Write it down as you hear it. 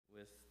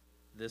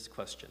this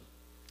question.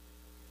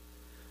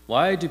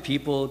 Why do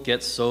people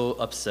get so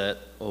upset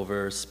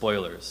over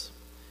spoilers?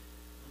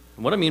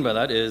 And what I mean by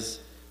that is,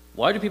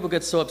 why do people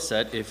get so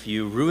upset if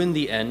you ruin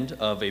the end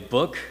of a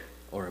book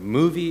or a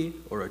movie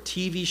or a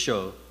TV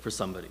show for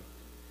somebody?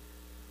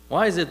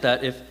 Why is it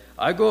that if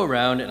I go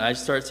around and I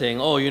start saying,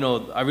 oh,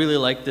 I really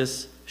like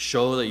this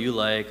show that you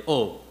like,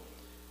 oh,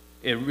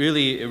 it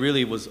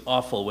really was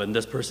awful when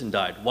this person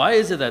died. Why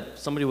is it that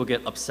somebody will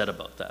get upset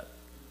about that?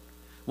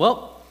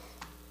 Well,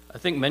 I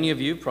think many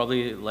of you,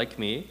 probably like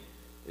me,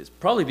 is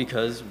probably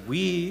because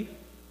we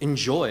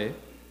enjoy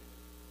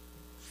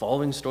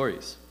following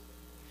stories.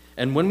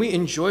 And when we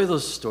enjoy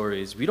those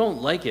stories, we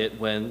don't like it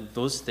when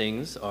those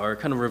things are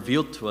kind of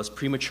revealed to us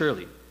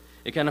prematurely.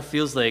 It kind of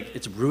feels like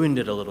it's ruined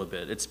it a little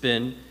bit. It's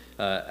been,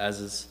 as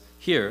is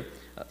here,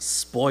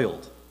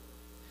 spoiled.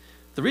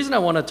 The reason I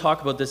want to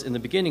talk about this in the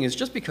beginning is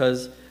just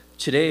because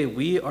today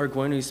we are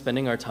going to be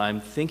spending our time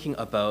thinking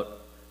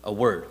about a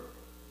word.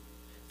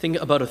 Think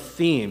about a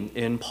theme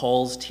in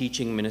Paul's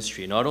teaching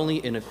ministry, not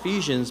only in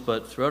Ephesians,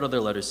 but throughout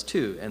other letters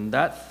too. And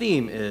that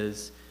theme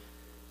is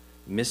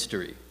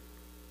mystery.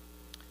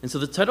 And so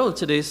the title of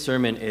today's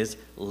sermon is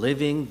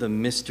Living the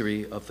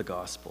Mystery of the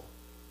Gospel.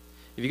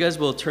 If you guys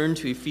will turn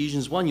to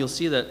Ephesians 1, you'll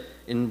see that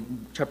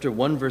in chapter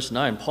 1, verse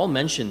 9, Paul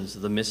mentions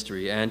the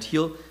mystery, and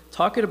he'll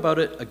talk about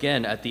it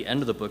again at the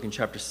end of the book in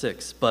chapter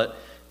 6. But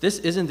this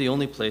isn't the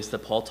only place that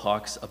Paul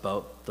talks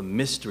about the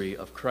mystery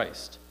of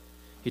Christ.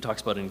 He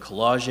talks about it in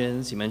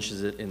Colossians, he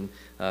mentions it in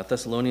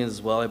Thessalonians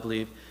as well, I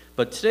believe.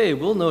 But today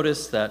we'll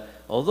notice that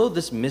although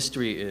this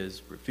mystery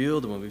is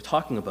revealed and when we're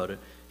talking about it,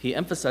 he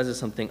emphasizes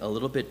something a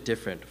little bit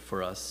different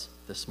for us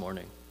this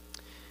morning.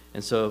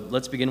 And so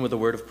let's begin with a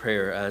word of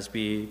prayer as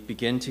we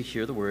begin to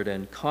hear the word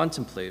and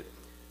contemplate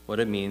what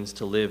it means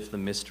to live the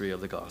mystery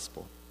of the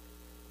gospel.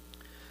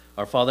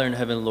 Our Father in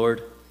heaven,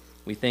 Lord,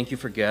 we thank you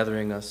for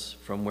gathering us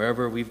from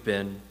wherever we've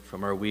been,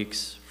 from our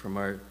weeks, from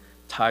our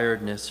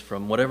tiredness,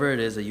 from whatever it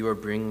is that you are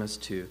bringing us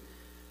to.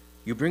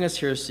 You bring us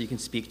here so you can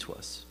speak to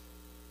us,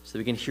 so that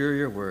we can hear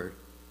your word,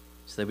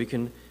 so that we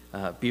can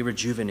be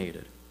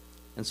rejuvenated.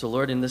 And so,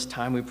 Lord, in this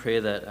time we pray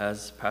that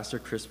as Pastor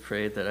Chris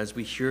prayed, that as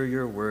we hear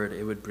your word,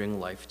 it would bring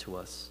life to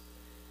us.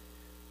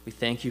 We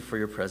thank you for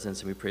your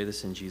presence, and we pray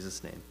this in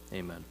Jesus' name.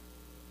 Amen.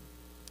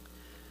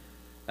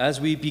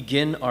 As we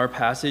begin our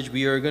passage,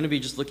 we are going to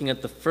be just looking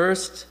at the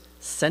first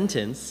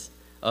sentence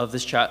of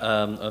this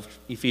of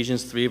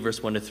Ephesians 3,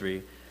 verse 1 to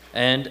 3.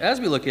 And as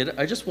we look at it,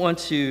 I just want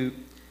to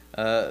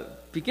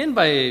begin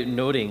by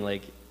noting,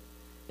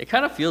 it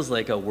kind of feels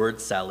like a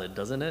word salad,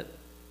 doesn't it?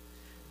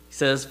 He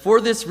says, "For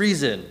this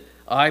reason,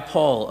 I,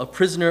 Paul, a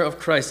prisoner of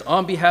Christ,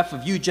 on behalf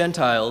of you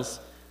Gentiles,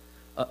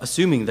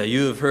 assuming that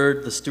you have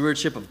heard the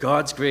stewardship of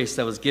God's grace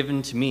that was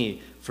given to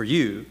me for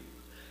you,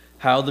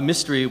 how the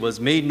mystery was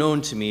made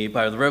known to me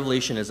by the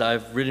revelation as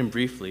I've written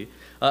briefly."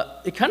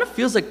 It kind of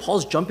feels like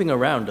Paul's jumping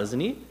around, doesn't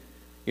he?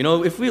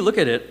 If we look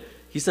at it,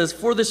 he says,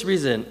 "For this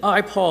reason,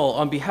 I, Paul,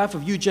 on behalf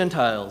of you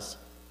Gentiles."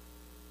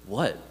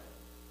 What?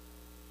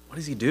 What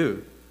does he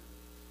do?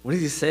 What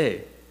does he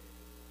say?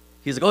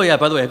 He's like, oh yeah,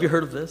 by the way, have you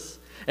heard of this?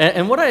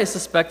 And what I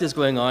suspect is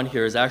going on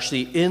here is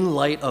actually in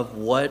light of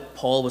what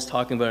Paul was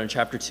talking about in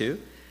chapter 2,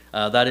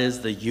 that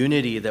is the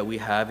unity that we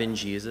have in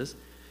Jesus.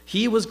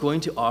 He was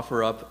going to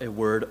offer up a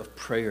word of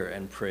prayer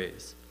and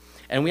praise.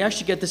 And we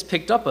actually get this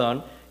picked up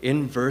on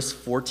in verse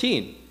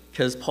 14.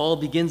 Because Paul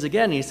begins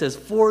again, and he says,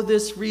 "For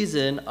this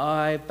reason,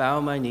 I bow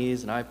my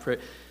knees and I pray."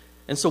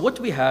 And so what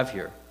do we have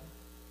here?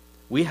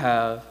 We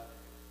have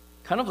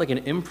kind of like an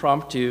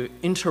impromptu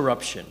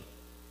interruption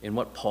in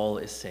what Paul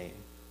is saying.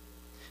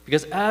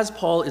 Because as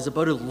Paul is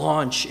about to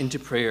launch into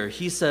prayer,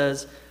 he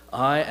says,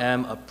 "I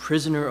am a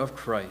prisoner of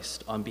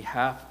Christ on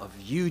behalf of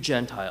you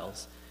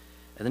Gentiles."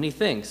 And then he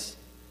thinks,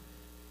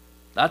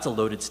 that's a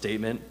loaded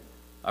statement.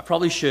 I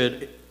probably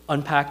should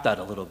unpack that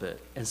a little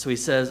bit. And so he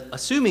says,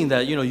 assuming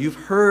that you've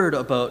heard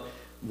about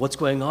what's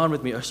going on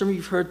with me, or assuming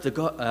you've heard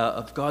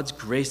of God's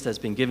grace that's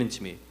been given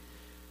to me.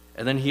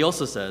 And then he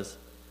also says,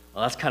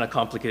 well, that's kind of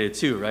complicated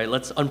too, right?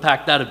 Let's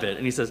unpack that a bit.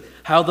 And he says,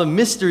 how the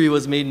mystery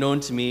was made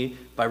known to me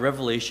by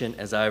revelation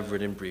as I've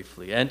written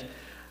briefly. And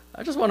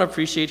I just want to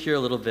appreciate here a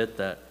little bit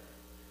that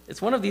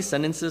it's one of these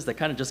sentences that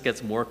kind of just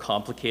gets more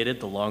complicated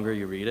the longer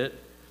you read it.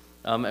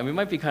 And we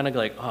might be kind of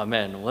like, oh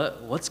man,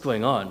 what's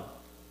going on?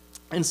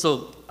 And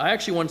so I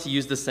actually wanted to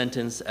use this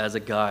sentence as a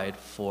guide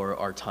for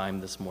our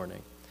time this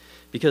morning.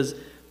 Because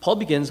Paul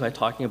begins by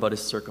talking about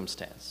his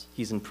circumstance.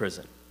 He's in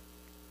prison.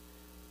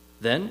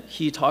 Then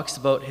he talks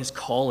about his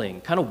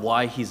calling, kind of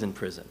why he's in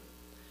prison.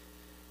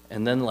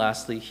 And then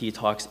lastly, he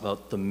talks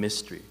about the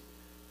mystery,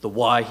 the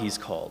why he's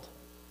called.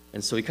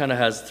 And so he kind of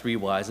has three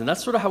whys. And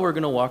that's sort of how we're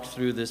going to walk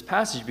through this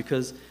passage,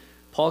 because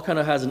Paul kind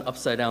of has an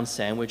upside-down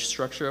sandwich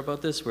structure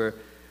about this, where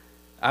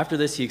after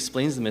this he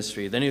explains the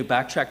mystery, then he'll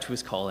backtrack to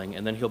his calling,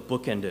 and then he'll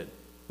bookend it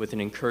with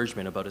an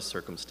encouragement about his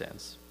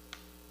circumstance.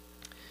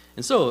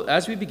 And so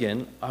as we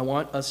begin, I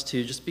want us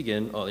to just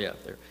begin,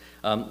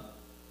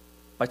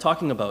 by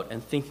talking about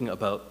and thinking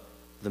about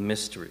the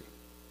mystery.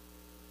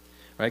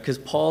 right? Because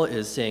Paul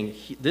is saying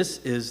this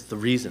is the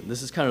reason.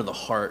 This is kind of the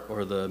heart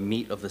or the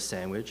meat of the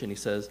sandwich. And he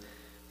says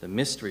the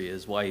mystery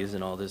is why he's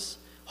in all this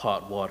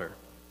hot water.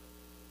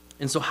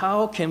 And so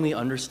how can we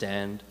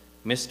understand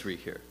mystery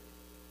here?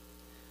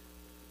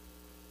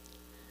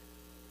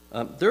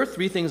 There are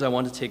three things I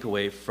want to take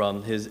away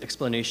from his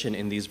explanation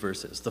in these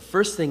verses. The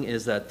first thing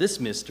is that this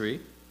mystery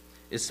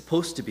is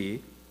supposed to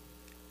be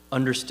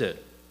understood.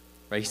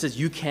 Right? He says,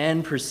 you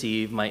can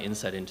perceive my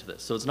insight into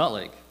this. So it's not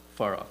like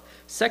far off.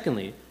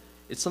 Secondly,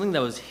 it's something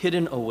that was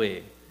hidden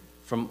away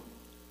from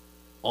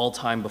all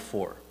time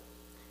before.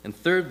 And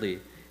thirdly,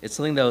 it's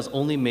something that was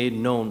only made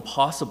known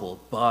possible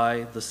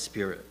by the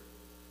Spirit.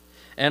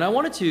 And I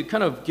wanted to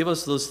kind of give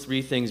us those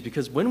three things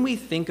because when we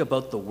think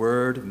about the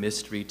word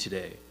mystery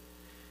today,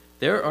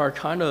 there are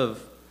kind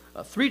of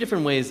three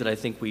different ways that I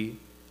think we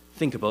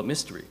think about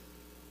mystery.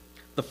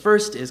 The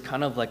first is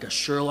kind of like a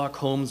Sherlock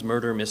Holmes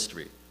murder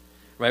mystery,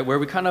 right? Where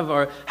we kind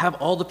of have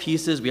all the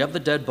pieces, we have the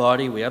dead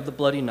body, we have the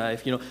bloody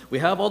knife, we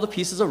have all the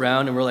pieces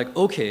around and we're like,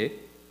 okay,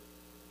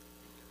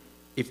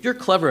 if you're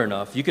clever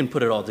enough, you can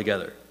put it all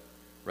together,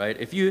 right?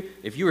 If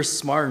you were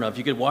smart enough,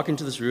 you could walk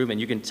into this room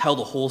and you can tell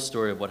the whole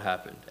story of what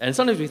happened. And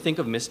sometimes we think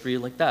of mystery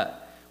like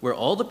that, where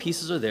all the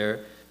pieces are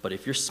there, but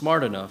if you're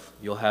smart enough,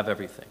 you'll have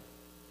everything.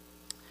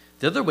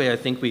 The other way I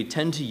think we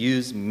tend to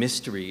use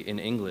mystery in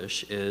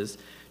English is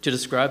to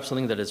describe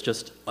something that is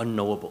just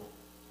unknowable,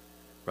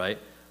 right?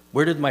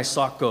 Where did my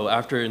sock go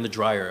after in the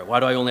dryer?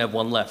 Why do I only have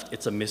one left?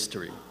 It's a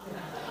mystery,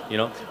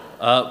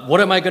 What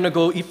am I going to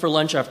go eat for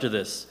lunch after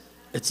this?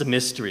 It's a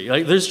mystery.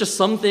 Like, there's just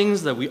some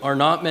things that we are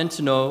not meant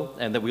to know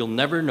and that we'll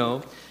never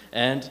know,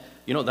 and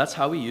that's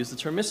how we use the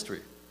term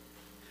mystery.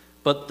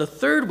 But the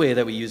third way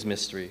that we use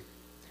mystery,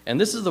 and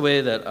this is the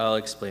way that I'll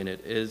explain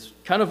it, is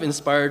kind of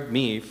inspired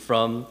me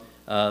from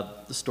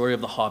the story of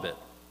The Hobbit.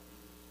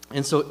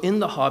 And so in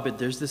The Hobbit,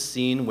 there's this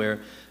scene where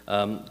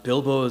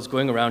Bilbo is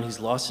going around, he's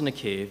lost in a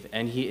cave,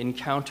 and he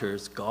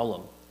encounters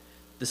Gollum,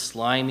 this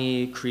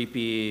slimy,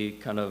 creepy,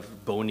 kind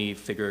of bony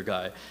figure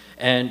guy.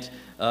 And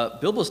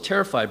Bilbo's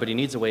terrified, but he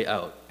needs a way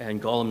out,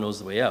 and Gollum knows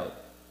the way out.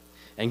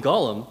 And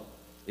Gollum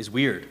is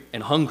weird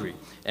and hungry,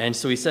 and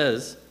so he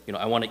says,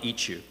 I want to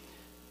eat you.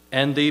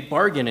 And they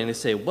bargain and they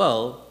say,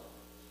 well,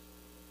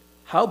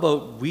 how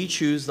about we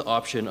choose the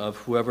option of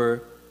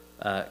whoever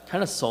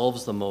kind of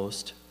solves the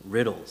most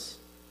riddles.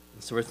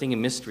 And so we're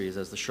thinking mysteries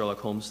as the Sherlock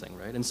Holmes thing,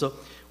 right? And so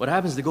what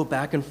happens, they go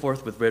back and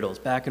forth with riddles,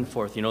 back and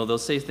forth. They'll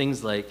say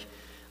things like,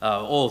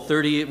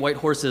 30 white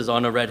horses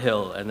on a red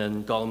hill, and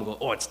then Gollum will go,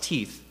 oh, it's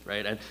teeth,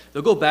 right? And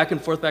they'll go back and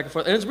forth,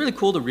 and it's really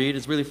cool to read,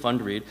 it's really fun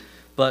to read,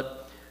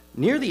 but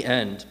near the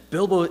end,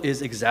 Bilbo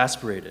is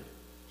exasperated.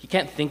 He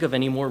can't think of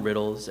any more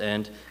riddles,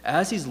 and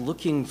as he's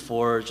looking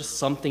for just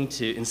something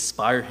to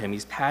inspire him,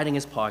 he's patting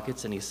his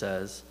pockets and he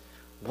says,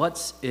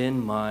 what's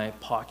in my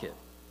pocket?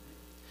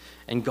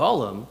 And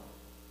Gollum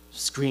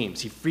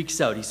screams, he freaks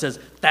out, he says,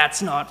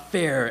 that's not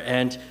fair,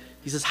 and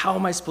he says, how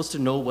am I supposed to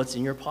know what's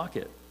in your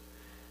pocket?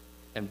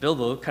 And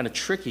Bilbo, kind of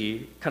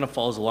tricky, kind of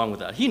follows along with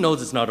that. He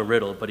knows it's not a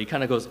riddle, but he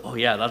kind of goes, oh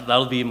yeah,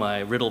 that'll be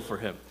my riddle for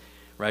him,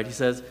 right? He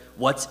says,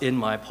 what's in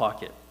my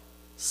pocket?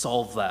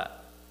 Solve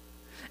that.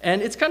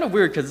 And it's kind of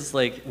weird because it's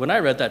like, when I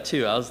read that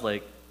too, I was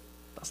like,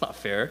 that's not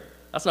fair.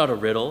 That's not a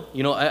riddle.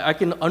 I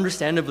can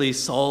understandably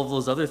solve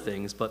those other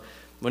things, but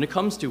when it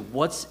comes to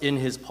what's in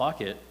his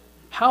pocket,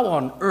 how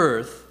on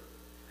earth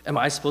am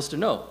I supposed to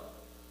know?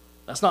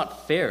 That's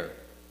not fair.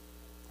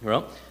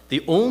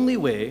 The only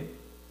way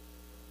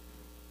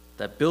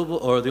that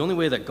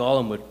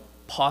Gollum would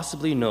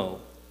possibly know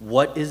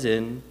what is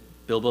in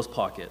Bilbo's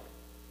pocket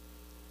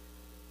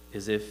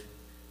is if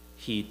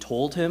he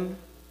told him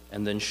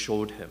and then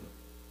showed him.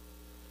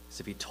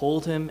 As if he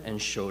told him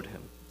and showed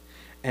him.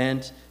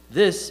 And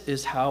this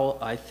is how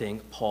I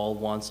think Paul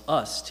wants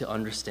us to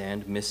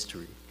understand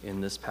mystery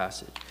in this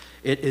passage.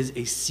 It is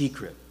a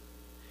secret.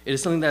 It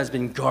is something that has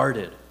been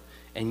guarded,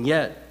 and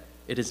yet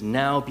it is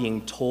now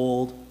being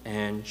told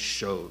and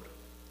showed.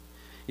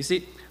 You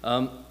see,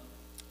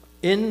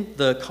 in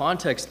the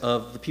context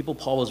of the people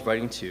Paul was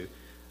writing to,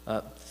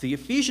 the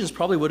Ephesians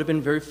probably would have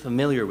been very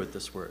familiar with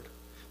this word,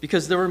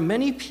 because there were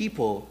many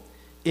people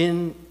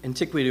in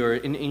antiquity or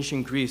in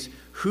ancient Greece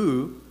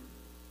who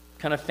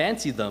kind of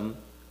fancied them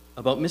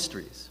about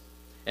mysteries.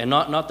 And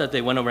not that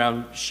they went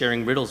around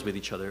sharing riddles with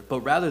each other,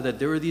 but rather that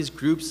there were these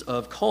groups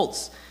of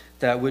cults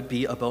that would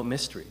be about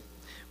mystery,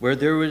 where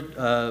there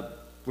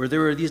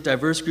were these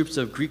diverse groups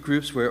of Greek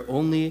groups where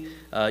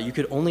you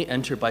could only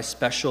enter by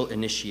special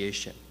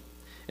initiation.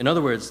 In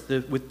other words,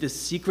 with this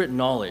secret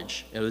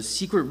knowledge, this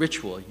secret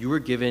ritual, you were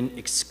given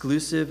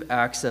exclusive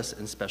access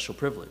and special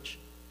privilege.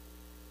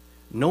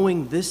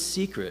 Knowing this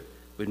secret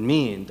would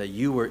mean that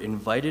you were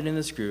invited in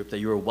this group, that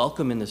you were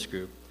welcome in this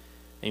group,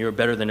 and you were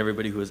better than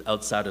everybody who was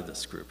outside of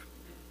this group,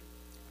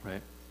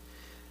 right?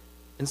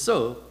 And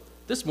so,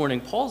 this morning,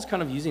 Paul's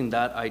kind of using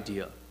that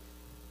idea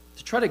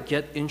to try to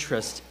get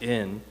interest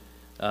in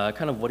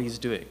kind of what he's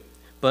doing.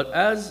 But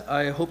as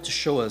I hope to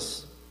show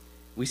us,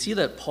 we see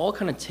that Paul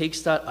kind of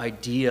takes that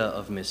idea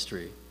of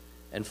mystery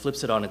and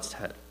flips it on its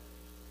head.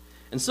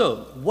 And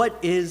so, what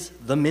is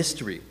the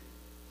mystery?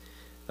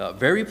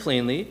 Very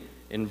plainly,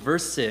 in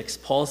verse 6,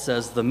 Paul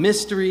says, the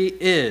mystery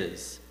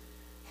is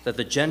that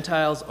the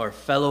Gentiles are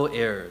fellow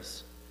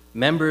heirs,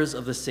 members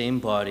of the same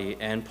body,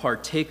 and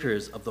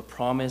partakers of the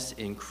promise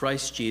in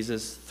Christ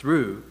Jesus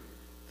through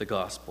the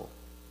gospel.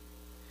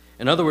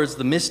 In other words,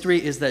 the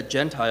mystery is that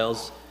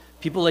Gentiles,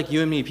 people like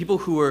you and me, people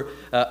who are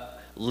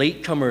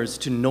latecomers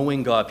to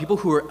knowing God, people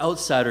who are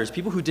outsiders,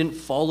 people who didn't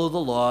follow the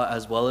law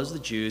as well as the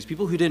Jews,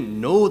 people who didn't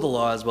know the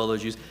law as well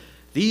as Jews,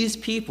 these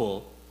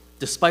people,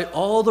 despite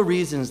all the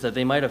reasons that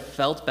they might have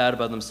felt bad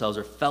about themselves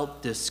or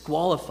felt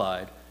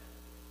disqualified,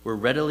 were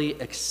readily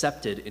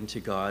accepted into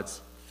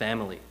God's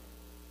family.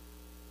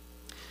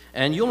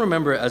 And you'll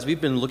remember, as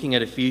we've been looking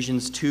at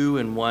Ephesians 2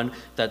 and 1,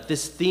 that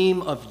this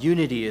theme of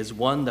unity is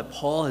one that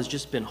Paul has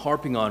just been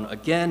harping on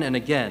again and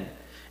again.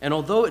 And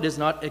although it is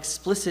not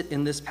explicit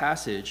in this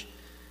passage,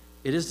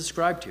 it is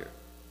described here.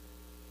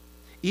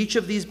 Each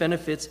of these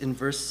benefits in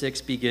verse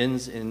 6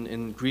 begins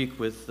in Greek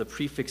with the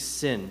prefix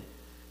syn,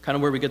 kind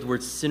of where we get the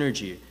word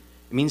synergy. It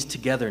means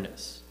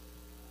togetherness.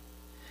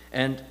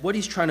 And what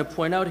he's trying to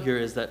point out here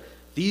is that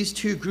these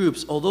two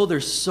groups, although they're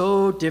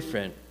so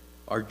different,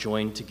 are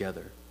joined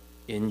together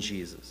in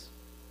Jesus.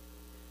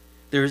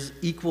 There's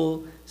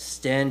equal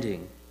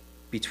standing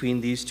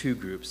between these two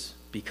groups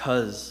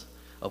because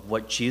of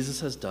what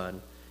Jesus has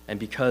done and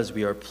because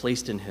we are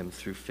placed in him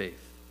through faith.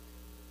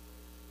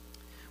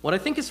 What I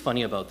think is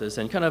funny about this,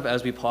 and kind of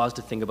as we pause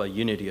to think about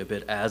unity a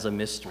bit as a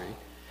mystery,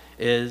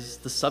 is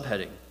the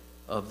subheading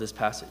of this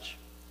passage.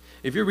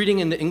 If you're reading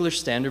in the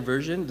English Standard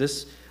Version,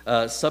 this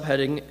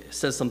subheading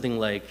says something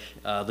like,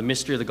 the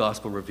mystery of the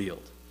gospel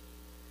revealed.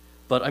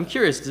 But I'm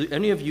curious, do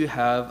any of you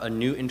have a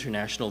New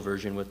International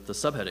Version with the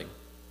subheading?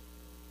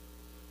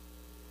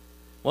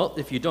 Well,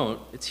 if you don't,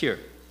 it's here.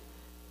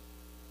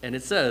 And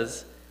it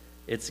says,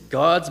 it's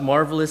God's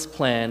marvelous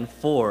plan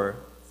for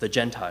the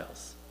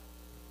Gentiles.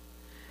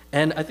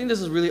 And I think this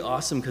is really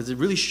awesome because it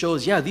really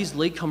shows, yeah, these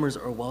latecomers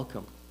are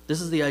welcome. This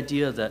is the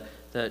idea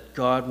that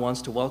God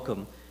wants to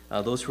welcome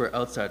those who are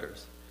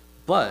outsiders.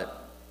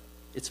 But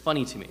it's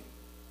funny to me.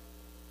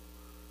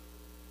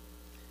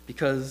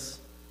 Because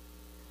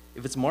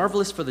if it's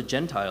marvelous for the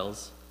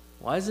Gentiles,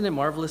 why isn't it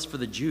marvelous for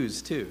the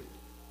Jews too?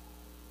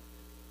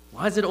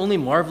 Why is it only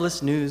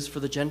marvelous news for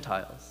the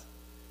Gentiles?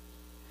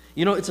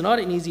 You know, it's not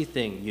an easy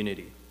thing,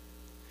 unity,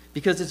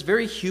 because it's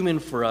very human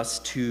for us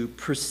to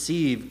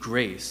perceive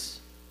grace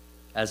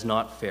as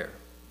not fair,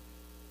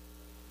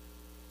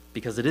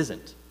 because it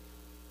isn't.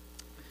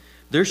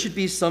 There should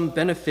be some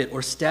benefit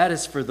or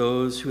status for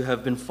those who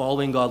have been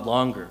following God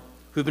longer,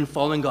 who have been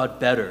following God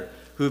better,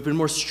 who have been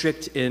more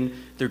strict in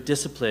their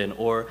discipline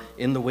or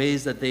in the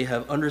ways that they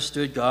have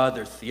understood God,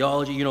 their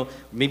theology, you know,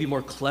 maybe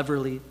more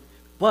cleverly.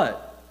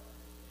 But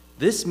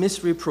this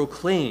mystery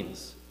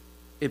proclaims,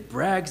 it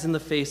brags in the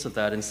face of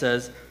that and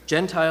says,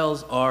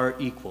 Gentiles are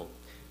equal,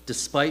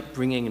 despite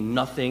bringing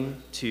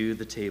nothing to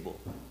the table.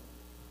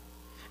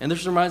 And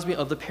this reminds me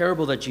of the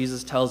parable that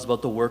Jesus tells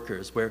about the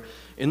workers, where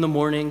in the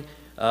morning,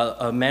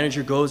 a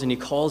manager goes and he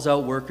calls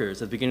out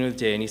workers at the beginning of the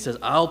day, and he says,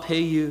 I'll pay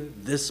you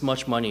this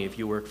much money if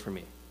you work for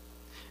me.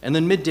 And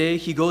then midday,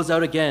 he goes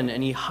out again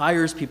and he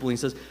hires people, and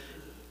he says,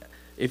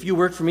 if you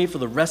work for me for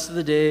the rest of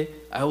the day,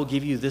 I will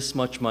give you this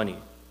much money.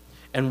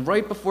 And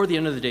right before the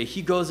end of the day,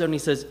 he goes out and he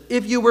says,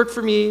 if you work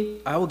for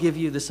me, I will give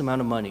you this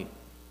amount of money.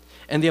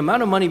 And the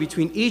amount of money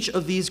between each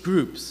of these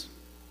groups,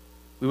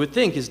 we would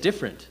think, is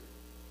different.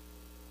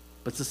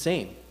 But it's the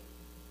same.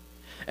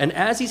 And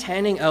as he's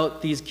handing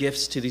out these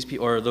gifts to these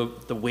people, or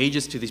the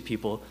wages to these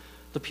people,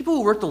 the people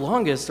who work the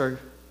longest are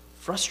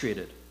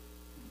frustrated,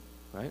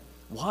 right?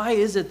 Why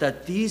is it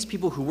that these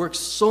people who work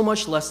so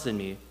much less than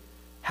me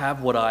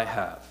have what I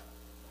have?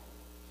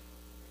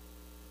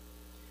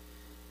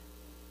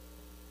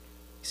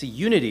 See,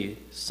 unity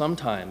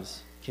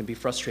sometimes can be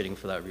frustrating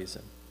for that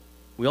reason.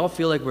 We all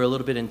feel like we're a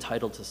little bit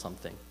entitled to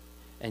something.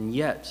 And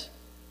yet,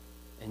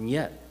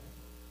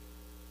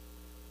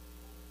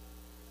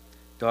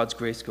 God's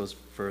grace goes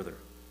further.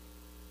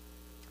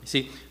 You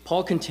see,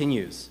 Paul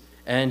continues,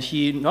 and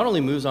he not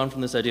only moves on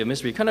from this idea of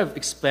mystery, he kind of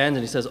expands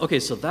and he says, okay,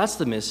 so that's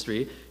the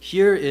mystery.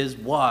 Here is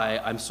why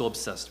I'm so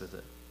obsessed with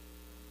it.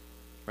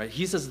 Right?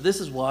 He says, this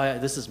is why,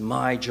 this is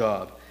my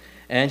job.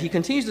 And he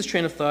continues this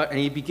train of thought, and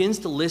he begins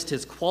to list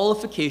his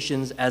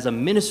qualifications as a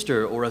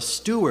minister or a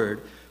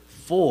steward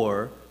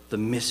for the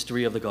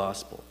mystery of the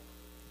gospel.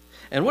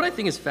 And what I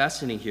think is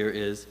fascinating here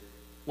is,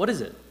 what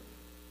is it?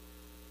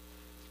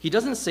 He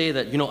doesn't say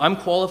that, I'm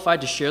qualified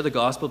to share the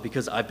gospel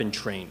because I've been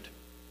trained.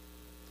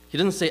 He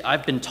doesn't say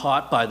I've been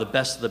taught by the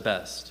best of the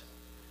best.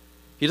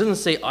 He doesn't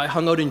say I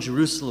hung out in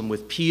Jerusalem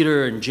with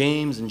Peter and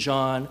James and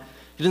John.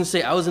 He doesn't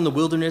say I was in the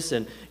wilderness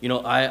and,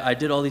 I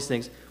did all these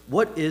things.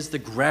 What is the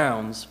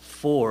grounds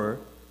for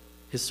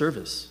his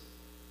service?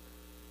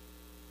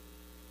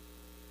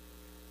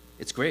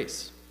 It's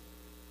grace.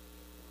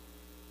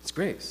 It's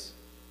grace.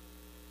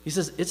 He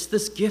says, it's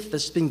this gift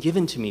that's been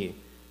given to me.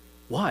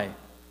 Why?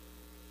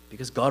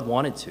 Because God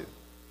wanted to.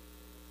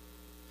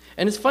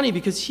 And it's funny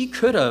because he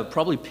could have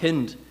probably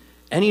pinned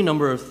any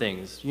number of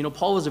things. You know,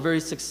 Paul was a very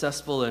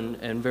successful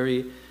and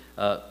very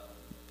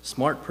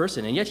smart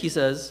person, and yet he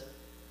says,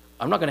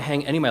 I'm not going to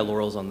hang any of my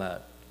laurels on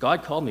that.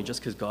 God called me just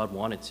because God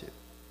wanted to.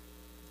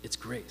 It's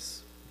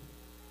grace.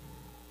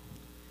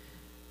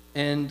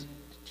 And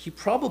he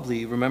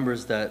probably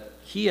remembers that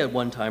he at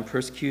one time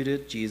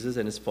persecuted Jesus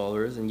and his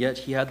followers, and yet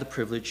he had the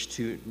privilege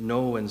to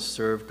know and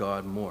serve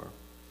God more.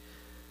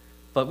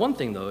 But one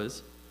thing, though,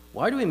 is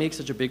why do we make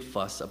such a big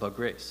fuss about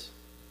grace?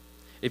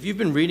 If you've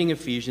been reading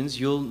Ephesians,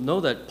 you'll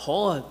know that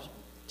Paul has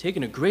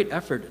taken a great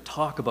effort to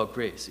talk about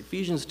grace.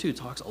 Ephesians 2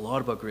 talks a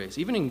lot about grace.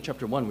 Even in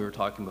chapter 1, we were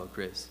talking about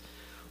grace.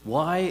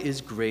 Why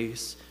is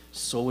grace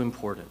so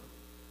important?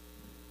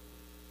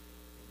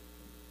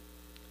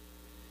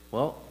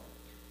 Well,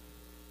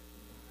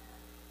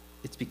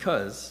 it's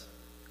because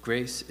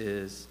grace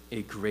is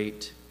a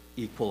great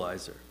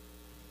equalizer.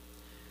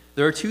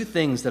 There are two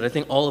things that I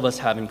think all of us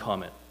have in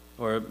common,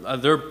 or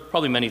there are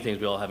probably many things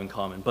we all have in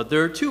common, but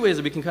there are two ways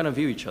that we can kind of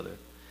view each other.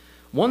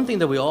 One thing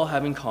that we all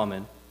have in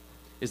common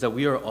is that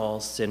we are all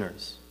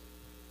sinners.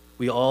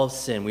 We all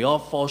sin. We all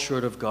fall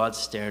short of God's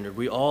standard.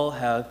 We all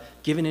have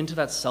given into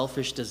that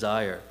selfish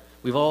desire.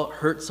 We've all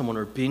hurt someone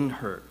or been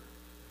hurt.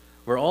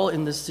 We're all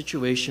in this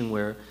situation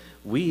where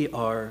we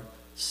are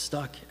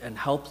stuck and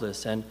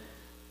helpless and,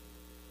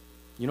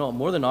 you know,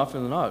 more than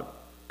often than not,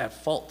 at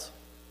fault.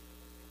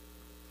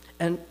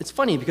 And it's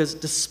funny because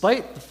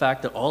despite the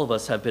fact that all of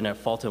us have been at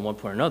fault at one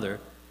point or another,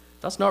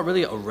 that's not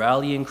really a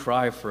rallying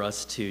cry for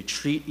us to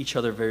treat each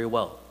other very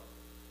well.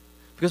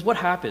 Because what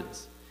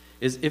happens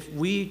is if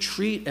we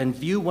treat and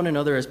view one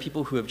another as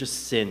people who have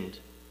just sinned,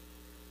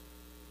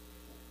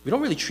 we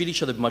don't really treat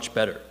each other much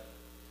better.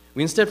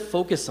 We instead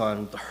focus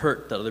on the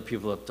hurt that other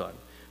people have done.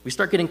 We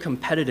start getting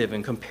competitive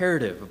and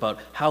comparative about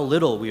how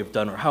little we have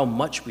done or how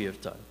much we have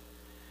done.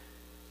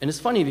 And it's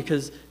funny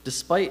because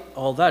despite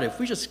all that, if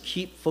we just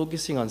keep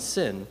focusing on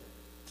sin,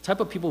 the type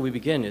of people we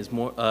begin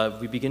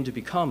to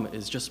become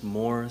is just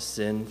more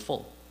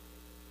sinful.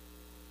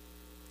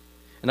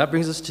 And that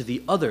brings us to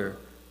the other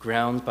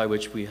grounds by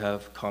which we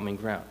have common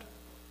ground,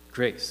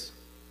 grace.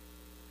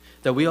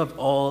 That we have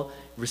all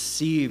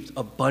received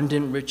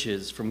abundant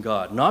riches from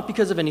God, not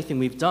because of anything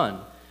we've done,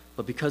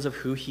 but because of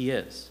who He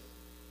is,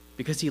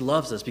 because He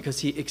loves us, because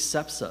He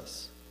accepts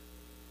us.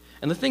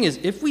 And the thing is,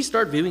 if we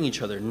start viewing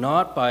each other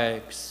not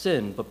by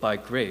sin, but by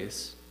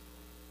grace,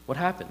 what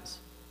happens?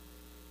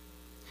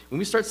 When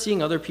we start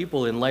seeing other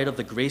people in light of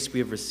the grace we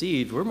have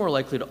received, we're more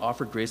likely to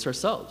offer grace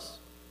ourselves.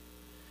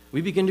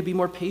 We begin to be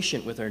more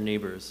patient with our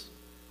neighbors,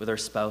 with our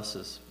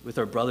spouses, with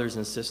our brothers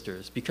and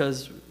sisters,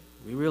 because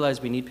we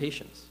realize we need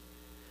patience.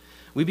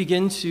 We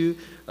begin to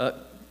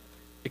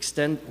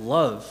extend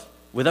love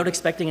without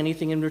expecting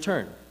anything in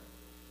return.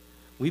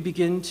 We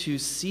begin to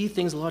see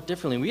things a lot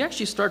differently. We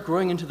actually start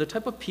growing into the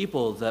type of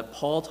people that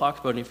Paul talked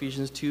about in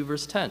Ephesians 2,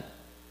 verse 10.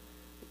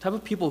 The type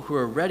of people who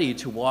are ready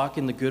to walk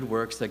in the good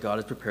works that God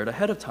has prepared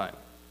ahead of time.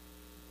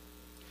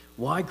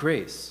 Why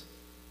grace?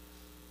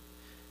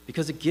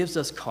 Because it gives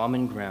us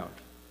common ground.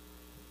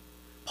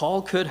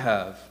 Paul could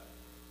have,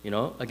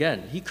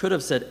 again, he could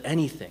have said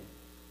anything,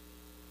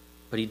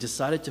 but he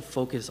decided to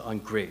focus on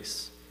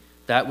grace,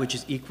 that which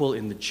is equal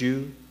in the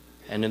Jew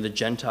and in the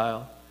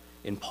Gentile,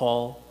 in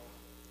Paul,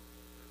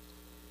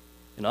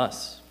 in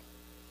us.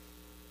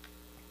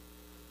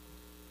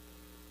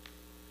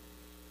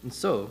 And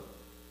so,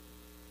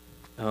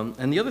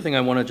 and the other thing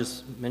I want to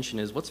just mention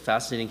is what's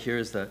fascinating here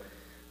is that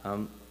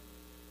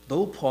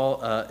though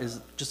Paul is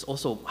just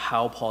also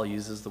how Paul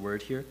uses the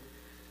word here,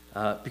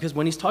 because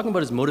when he's talking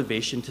about his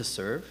motivation to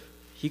serve,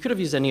 he could have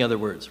used any other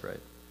words, right?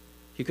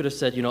 He could have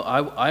said,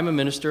 I'm a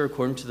minister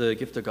according to the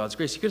gift of God's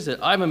grace. He could have said,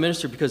 I'm a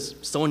minister because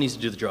someone needs to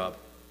do the job.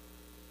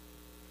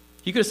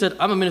 He could have said,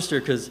 I'm a minister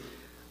because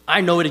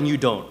I know it and you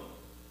don't,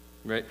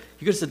 right?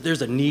 He could have said,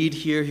 there's a need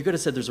here. He could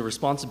have said, there's a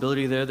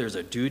responsibility there. There's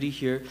a duty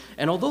here.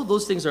 And although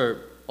those things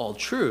are all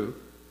true,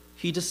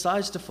 he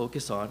decides to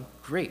focus on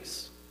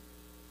grace.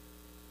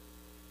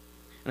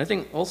 And I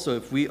think also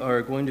if we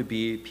are going to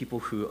be people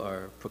who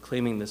are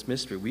proclaiming this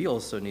mystery, we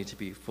also need to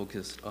be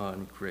focused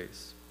on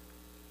grace.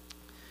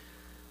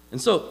 And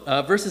so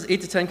verses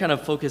 8 to 10 kind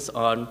of focus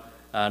on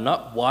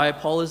not why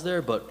Paul is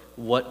there, but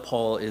what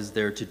Paul is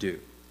there to do.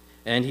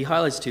 And he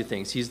highlights two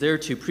things. He's there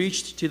to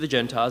preach to the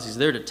Gentiles. He's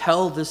there to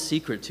tell this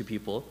secret to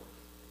people.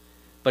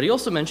 But he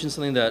also mentions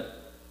something that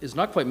is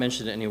not quite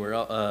mentioned anywhere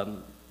else,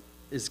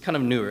 is kind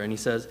of newer. And he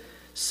says,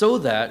 so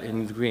that,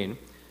 in the green,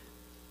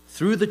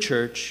 through the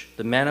church,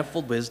 the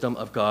manifold wisdom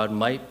of God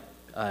might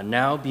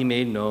now be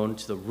made known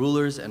to the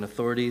rulers and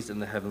authorities in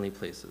the heavenly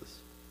places.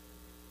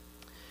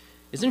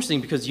 It's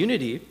interesting because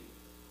unity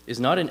is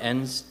not an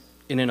end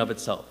in and of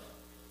itself.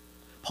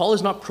 Paul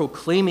is not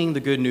proclaiming the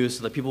good news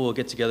so that people will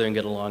get together and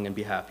get along and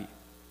be happy.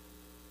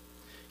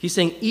 He's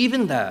saying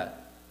even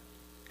that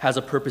has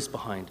a purpose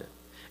behind it.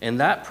 And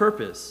that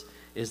purpose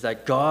is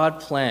that God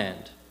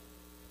planned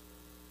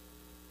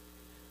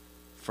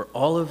for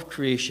all of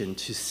creation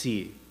to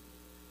see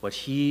what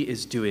He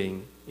is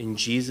doing in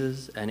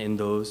Jesus and in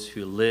those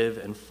who live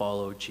and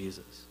follow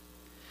Jesus.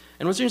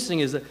 And what's interesting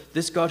is that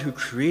this God who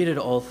created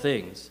all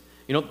things,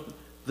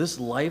 This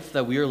life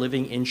that we are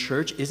living in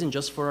church isn't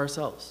just for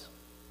ourselves.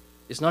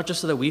 It's not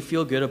just so that we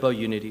feel good about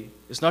unity.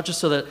 It's not just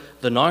so that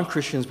the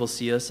non-Christians will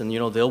see us and,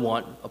 they'll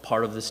want a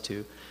part of this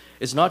too.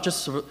 It's not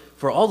just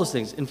for all those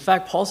things. In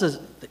fact, Paul says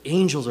the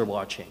angels are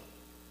watching.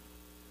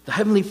 The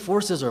heavenly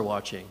forces are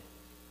watching.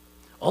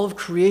 All of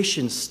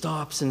creation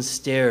stops and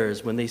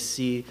stares when they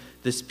see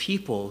this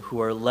people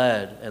who are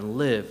led and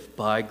live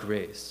by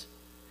grace,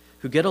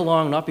 who get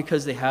along not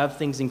because they have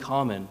things in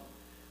common,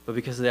 but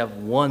because they have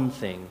one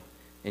thing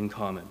in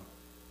common.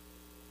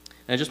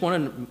 And I just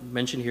want to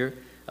mention here,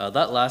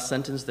 that last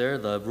sentence there,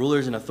 the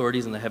rulers and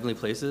authorities in the heavenly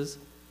places,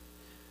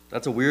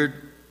 that's a weird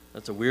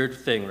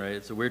thing, right?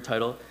 It's a weird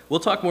title. We'll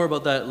talk more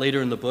about that later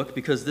in the book,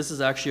 because this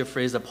is actually a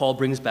phrase that Paul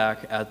brings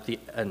back at the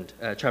end,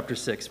 chapter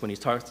 6, when he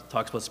talks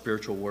about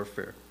spiritual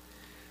warfare.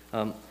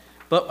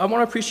 But I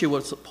want to appreciate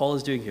what Paul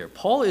is doing here.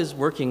 Paul is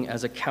working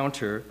as a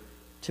counter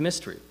to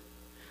mystery.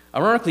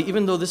 Ironically,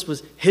 even though this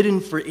was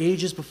hidden for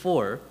ages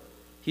before,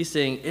 he's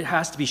saying it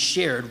has to be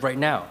shared right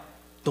now.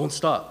 Don't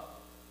stop.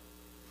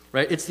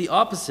 Right? It's the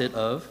opposite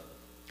of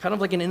kind of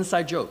like an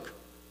inside joke.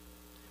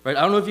 Right? I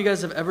don't know if you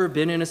guys have ever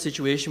been in a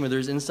situation where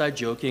there's inside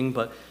joking,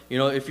 but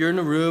if you're in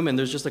a room and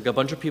there's just like a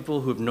bunch of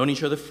people who have known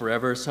each other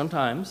forever,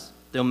 sometimes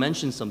they'll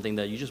mention something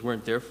that you just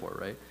weren't there for,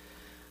 right?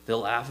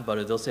 They'll laugh about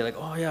it. They'll say like,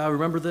 "Oh yeah, I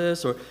remember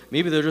this," or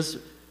maybe they'll just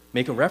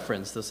make a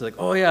reference. They'll say like,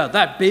 "Oh yeah,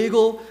 that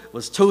bagel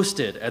was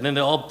toasted," and then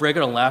they'll all break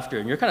out in laughter,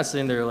 and you're kind of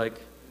sitting there like,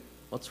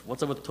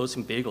 "What's up with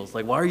toasting bagels?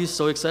 Like, why are you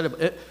so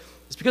excited?"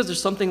 It's because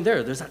there's something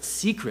there. There's that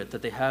secret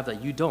that they have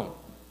that you don't.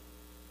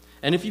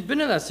 And if you've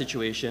been in that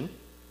situation,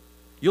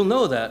 you'll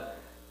know that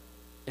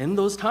in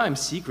those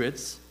times,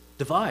 secrets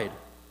divide.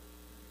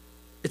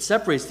 It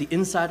separates the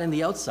inside and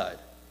the outside.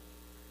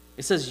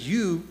 It says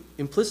you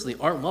implicitly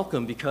aren't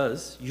welcome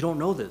because you don't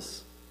know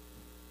this.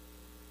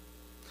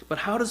 But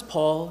how does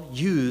Paul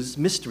use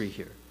mystery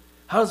here?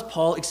 How does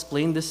Paul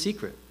explain this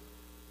secret?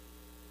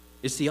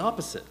 It's the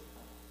opposite.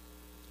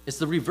 It's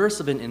the reverse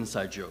of an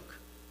inside joke.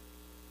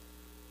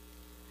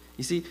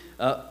 You see,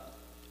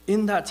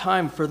 in that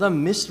time, for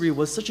them, mystery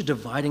was such a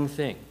dividing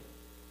thing.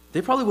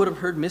 They probably would have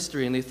heard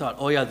mystery and they thought,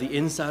 "Oh yeah, the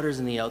insiders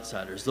and the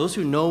outsiders, those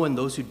who know and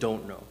those who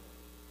don't know."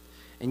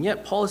 And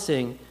yet Paul is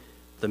saying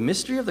the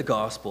mystery of the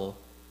gospel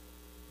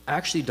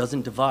actually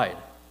doesn't divide.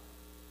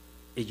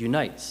 It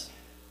unites.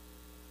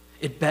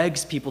 It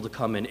begs people to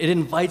come in. It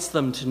invites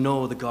them to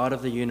know the God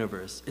of the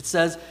universe. It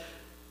says,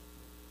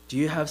 do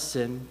you have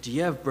sin? Do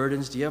you have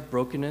burdens? Do you have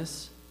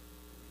brokenness?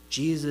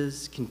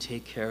 Jesus can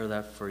take care of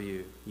that for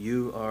you.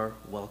 You are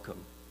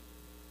welcome.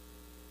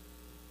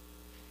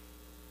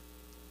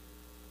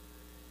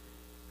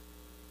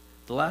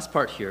 The last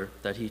part here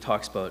that he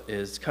talks about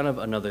is kind of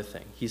another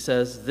thing. He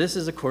says, this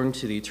is according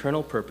to the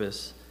eternal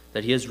purpose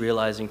that he has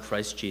realized in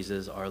Christ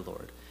Jesus our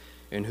Lord,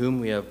 in whom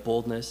we have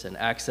boldness and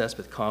access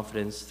with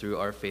confidence through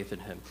our faith in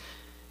him.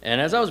 And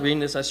as I was reading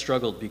this, I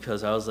struggled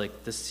because I was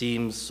like, this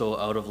seems so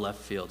out of left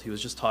field. He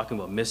was just talking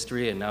about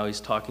mystery, and now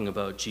he's talking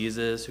about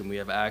Jesus, whom we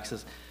have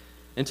access.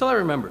 Until I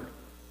remembered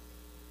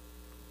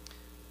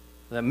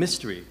that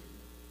mystery,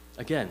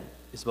 again,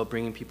 is about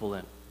bringing people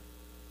in.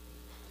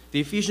 The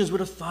Ephesians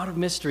would have thought of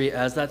mystery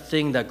as that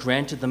thing that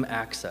granted them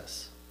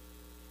access,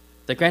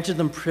 that granted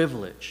them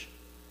privilege,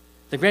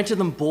 that granted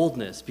them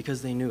boldness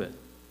because they knew it.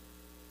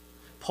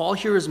 Paul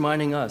here is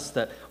reminding us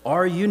that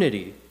our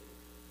unity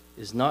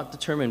is not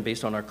determined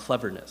based on our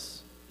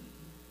cleverness.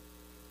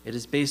 It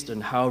is based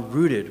on how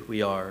rooted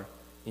we are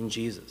in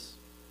Jesus.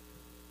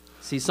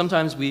 See,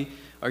 sometimes we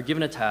are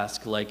given a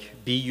task like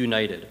be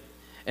united,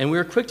 and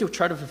we're quick to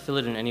try to fulfill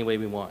it in any way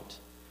we want.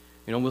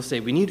 We'll say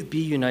we need to be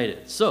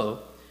united. So,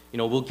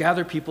 we'll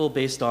gather people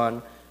based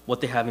on what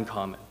they have in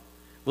common.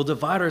 We'll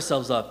divide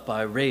ourselves up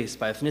by race,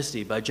 by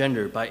ethnicity, by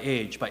gender, by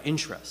age, by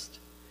interest.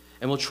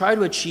 And we'll try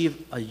to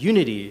achieve a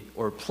unity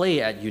or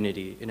play at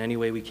unity in any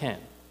way we can.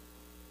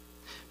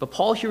 But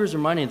Paul here is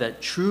reminding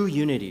that true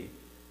unity,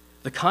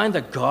 the kind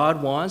that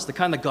God wants, the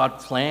kind that God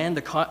planned,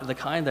 the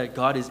kind that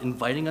God is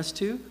inviting us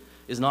to,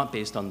 is not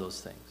based on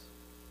those things.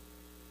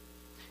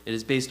 It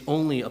is based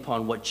only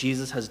upon what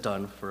Jesus has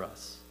done for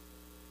us.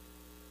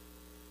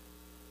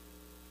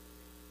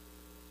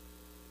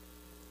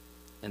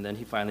 And then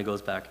he finally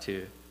goes back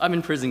to, I'm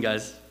in prison,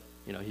 guys.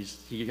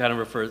 He kind of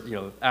refers,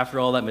 after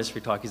all that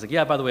mystery talk, he's like,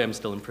 yeah, by the way, I'm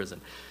still in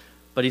prison.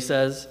 But he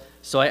says,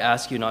 so I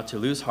ask you not to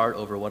lose heart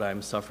over what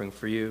I'm suffering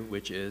for you,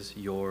 which is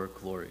your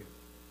glory.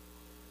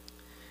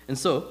 And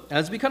so,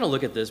 as we kind of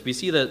look at this, we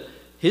see that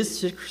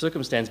his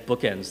circumstance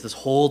bookends this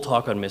whole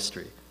talk on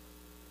mystery.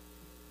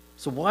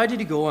 So why did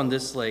he go on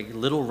this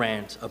little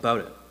rant about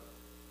it?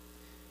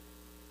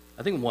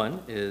 I think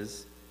one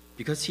is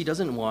because he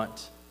doesn't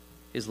want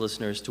his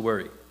listeners to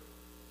worry.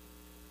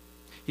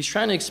 He's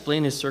trying to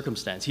explain his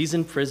circumstance. He's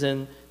in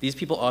prison. These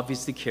people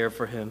obviously care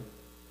for him.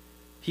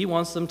 He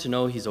wants them to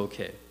know he's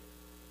okay.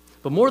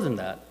 But more than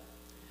that,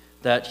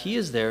 that he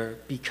is there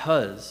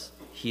because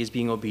he is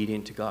being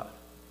obedient to God.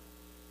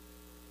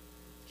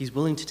 He's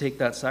willing to take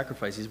that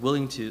sacrifice. He's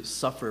willing to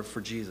suffer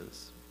for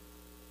Jesus.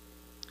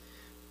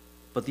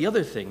 But the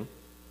other thing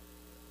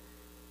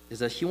is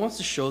that he wants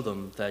to show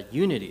them that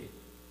unity,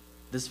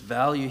 this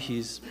value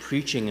he's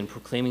preaching and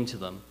proclaiming to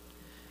them,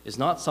 is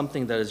not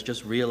something that is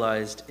just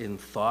realized in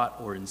thought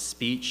or in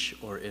speech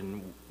or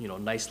in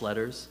nice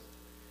letters.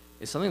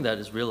 It's something that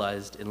is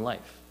realized in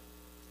life,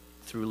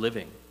 through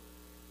living.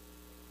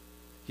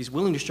 He's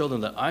willing to show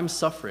them that I'm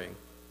suffering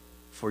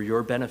for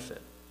your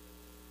benefit.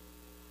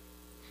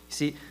 You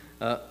see,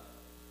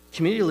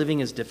 community living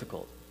is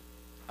difficult.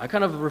 I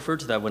kind of refer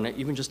to that when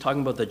even just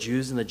talking about the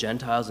Jews and the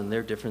Gentiles and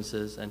their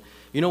differences. And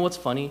you know what's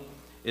funny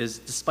is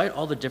despite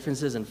all the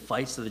differences and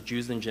fights that the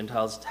Jews and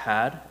Gentiles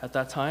had at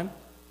that time,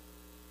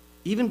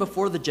 even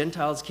before the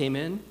Gentiles came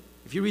in,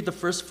 if you read the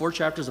first 4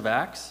 chapters of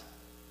Acts,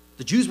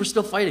 the Jews were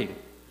still fighting.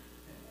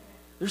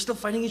 They're still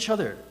fighting each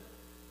other.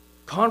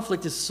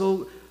 Conflict is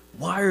so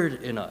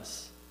wired in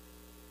us.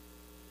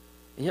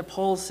 And yet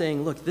Paul's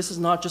saying, look, this is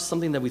not just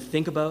something that we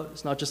think about.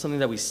 It's not just something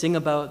that we sing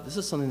about. This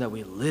is something that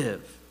we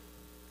live.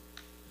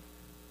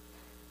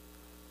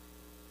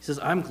 He says,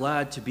 I'm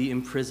glad to be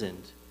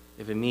imprisoned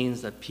if it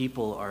means that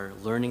people are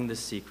learning this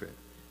secret.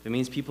 If it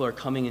means people are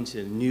coming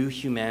into a new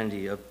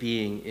humanity of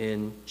being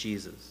in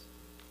Jesus.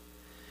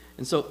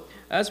 And so,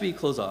 as we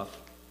close off,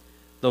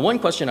 the one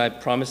question I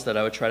promised that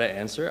I would try to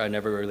answer, I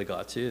never really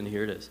got to, and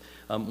here it is.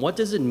 What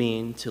does it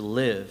mean to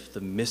live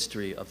the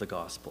mystery of the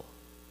gospel?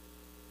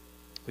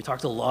 We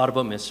talked a lot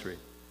about mystery.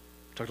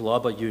 We talked a lot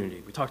about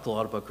unity. We talked a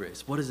lot about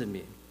grace. What does it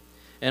mean?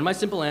 And my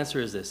simple answer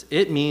is this.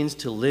 It means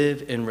to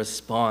live in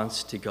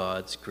response to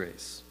God's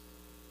grace.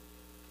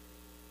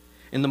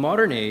 In the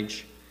modern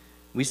age,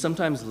 we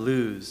sometimes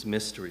lose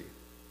mystery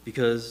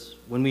because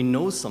when we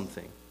know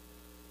something,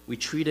 we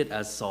treat it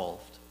as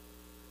solved.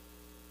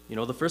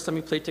 The first time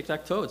you play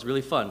tic-tac-toe, it's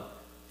really fun.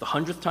 The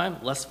 100th time,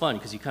 less fun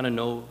because you kind of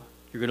know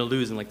you're going to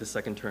lose in like the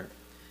second turn.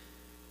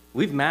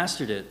 We've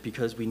mastered it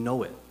because we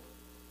know it.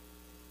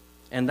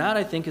 And that,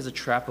 I think, is a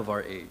trap of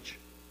our age.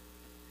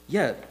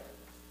 Yet,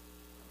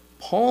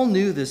 Paul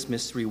knew this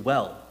mystery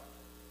well,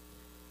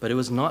 but it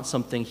was not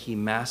something he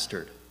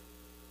mastered.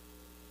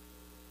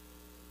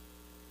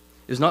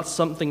 It was not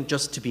something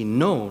just to be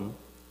known,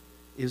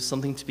 it was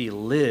something to be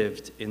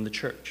lived in the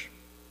church.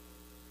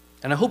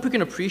 And I hope we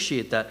can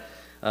appreciate that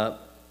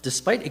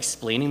despite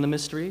explaining the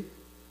mystery,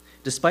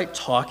 despite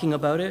talking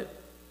about it,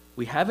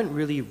 we haven't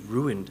really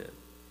ruined it,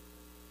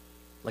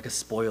 like a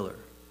spoiler.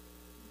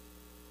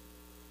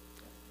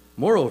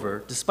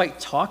 Moreover, despite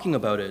talking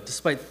about it,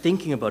 despite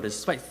thinking about it,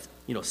 despite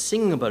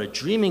singing about it,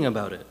 dreaming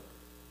about it,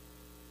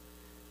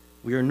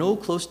 we are no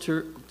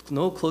closer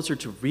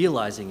to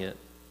realizing it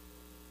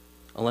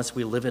unless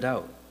we live it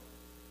out.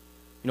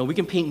 We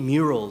can paint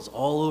murals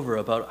all over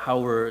about how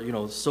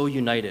we're so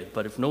united,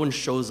 but if no one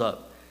shows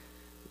up,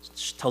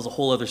 it tells a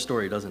whole other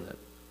story, doesn't it?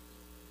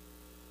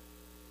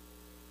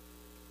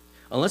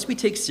 Unless we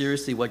take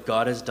seriously what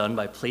God has done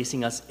by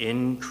placing us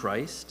in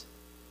Christ,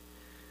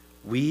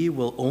 we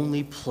will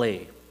only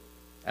play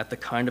at the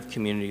kind of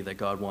community that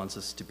God wants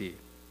us to be.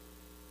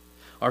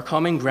 Our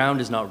common ground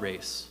is not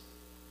race.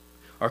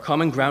 Our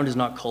common ground is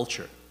not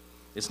culture.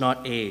 It's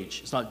not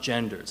age. It's not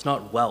gender. It's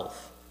not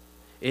wealth.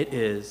 It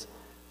is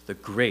the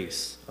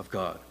grace of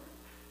God.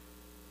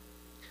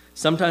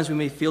 Sometimes we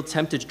may feel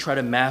tempted to try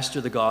to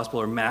master the gospel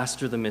or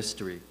master the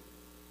mystery,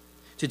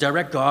 to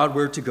direct God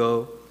where to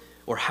go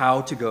or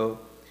how to go,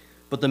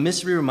 but the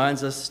mystery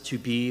reminds us to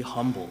be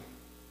humble.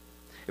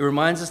 It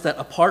reminds us that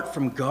apart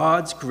from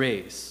God's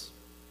grace,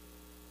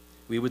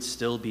 we would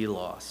still be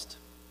lost.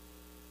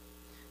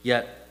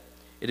 Yet,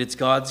 it is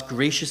God's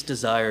gracious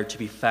desire to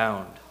be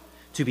found,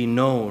 to be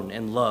known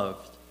and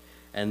loved,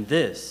 and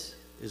this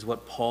is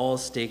what Paul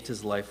staked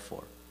his life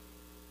for,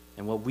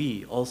 and what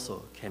we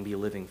also can be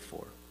living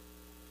for.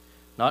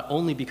 Not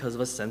only because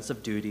of a sense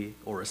of duty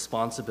or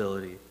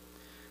responsibility,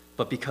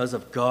 but because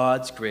of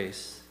God's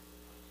grace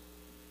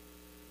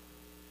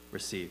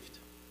received.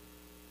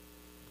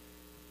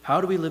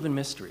 How do we live in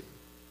mystery?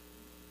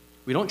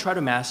 We don't try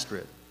to master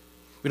it.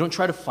 We don't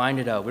try to find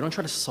it out. We don't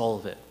try to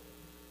solve it.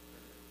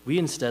 We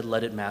instead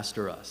let it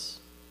master us.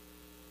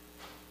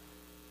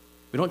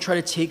 We don't try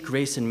to take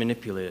grace and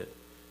manipulate it.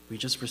 We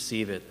just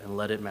receive it and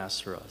let it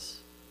master us.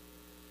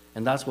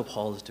 And that's what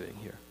Paul is doing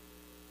here.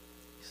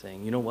 He's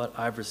saying, you know what?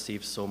 I've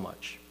received so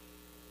much.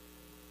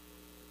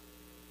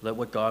 Let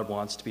what God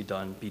wants to be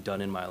done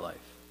in my life.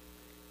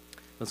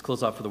 Let's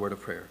close off with a word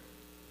of prayer.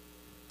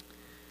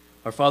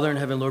 Our Father in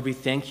heaven, Lord, we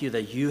thank you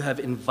that you have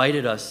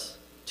invited us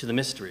to the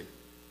mystery.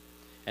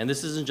 And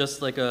this isn't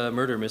just like a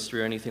murder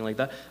mystery or anything like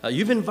that.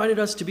 You've invited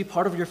us to be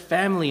part of your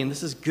family, and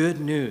this is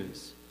good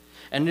news.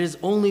 And it is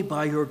only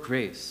by your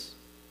grace.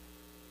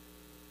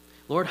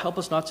 Lord, help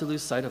us not to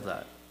lose sight of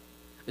that.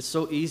 It's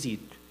so easy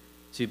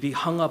to be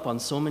hung up on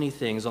so many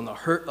things, on the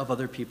hurt of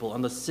other people,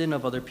 on the sin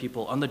of other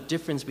people, on the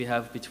difference we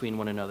have between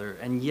one another.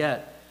 And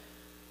yet,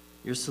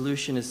 your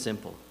solution is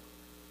simple.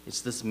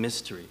 It's this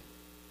mystery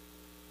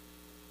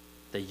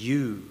that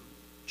you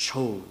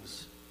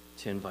chose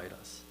to invite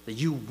us, that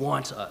you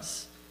want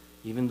us,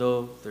 even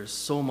though there's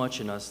so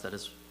much in us that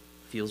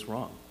feels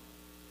wrong.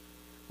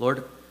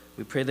 Lord,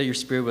 we pray that your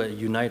Spirit would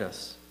unite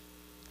us,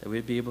 that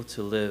we'd be able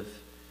to live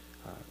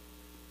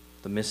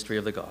the mystery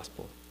of the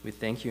gospel. We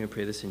thank you and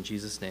pray this in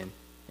Jesus' name.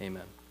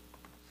 Amen.